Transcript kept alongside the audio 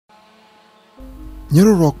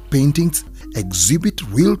Nyero Rock paintings exhibit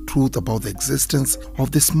real truth about the existence of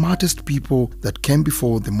the smartest people that came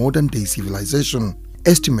before the modern-day civilization.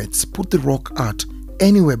 Estimates put the rock art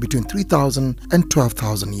anywhere between 3,000 and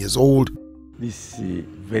 12,000 years old. This is a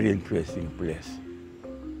very interesting place.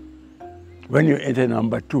 When you enter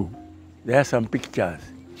number 2, there are some pictures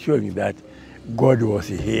showing that God was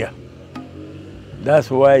here. That's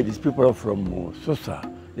why these people from Sosa,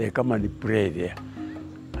 they come and pray there.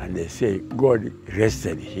 And they say, God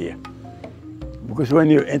rested here. Because when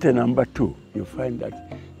you enter number 2, you find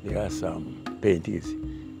that there are some paintings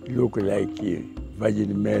look like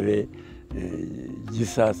Virgin Mary,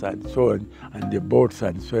 Jesus and so on, and the boats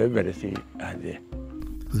and so everything are there.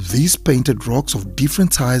 These painted rocks of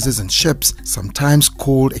different sizes and shapes, sometimes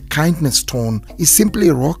called a kindness stone, is simply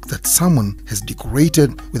a rock that someone has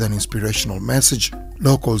decorated with an inspirational message.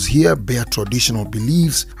 Locals here bear traditional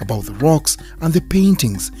beliefs about the rocks and the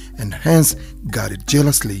paintings and hence guard it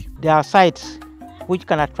jealously. There are sites which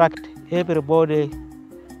can attract everybody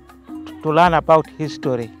to learn about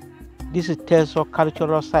history. This is Teso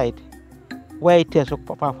cultural site where Teso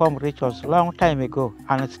performed rituals long time ago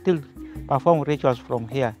and still perform rituals from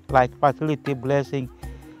here, like fertility, blessing,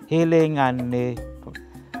 healing, and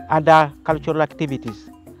other cultural activities.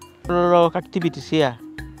 Cultural activities here,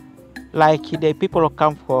 like the people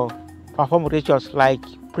come for perform rituals, like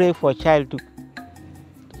pray for a child.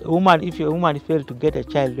 If a woman fails to get a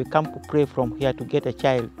child, they come to pray from here to get a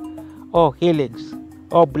child, or healings,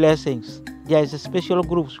 or blessings. There is a special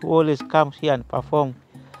groups who always come here and perform.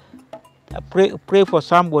 Pray for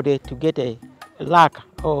somebody to get a luck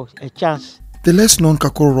or a chance. The less known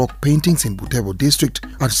Kakoro rock paintings in Bukedea district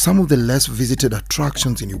are some of the less visited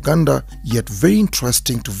attractions in Uganda, yet very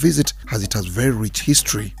interesting to visit as it has very rich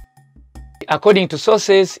history. According to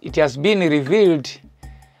sources, it has been revealed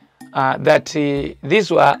that these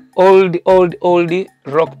were old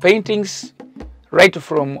rock paintings right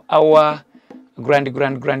from our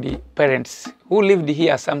grandparents who lived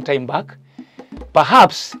here some time back,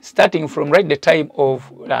 perhaps starting from right the time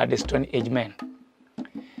of the Stone Age men.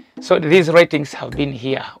 So these writings have been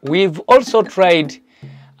here. We've also tried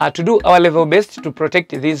to do our level best to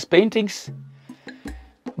protect these paintings,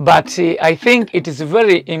 but I think it is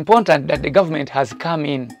very important that the government has come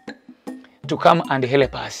in to come and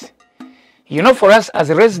help us. You know, for us as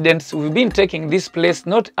residents, we've been taking this place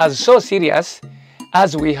not as so serious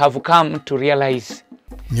as we have come to realize.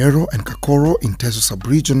 Nyero and Kakoro in Teso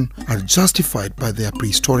sub-region are justified by their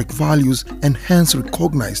prehistoric values and hence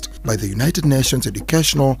recognized by the United Nations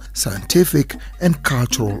Educational, Scientific and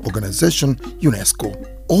Cultural Organization, UNESCO.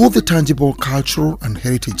 All the tangible cultural and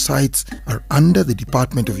heritage sites are under the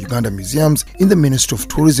Department of Uganda Museums in the Ministry of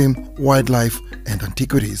Tourism, Wildlife and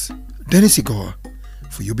Antiquities. Dennis Sigoa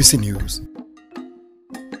for UBC News.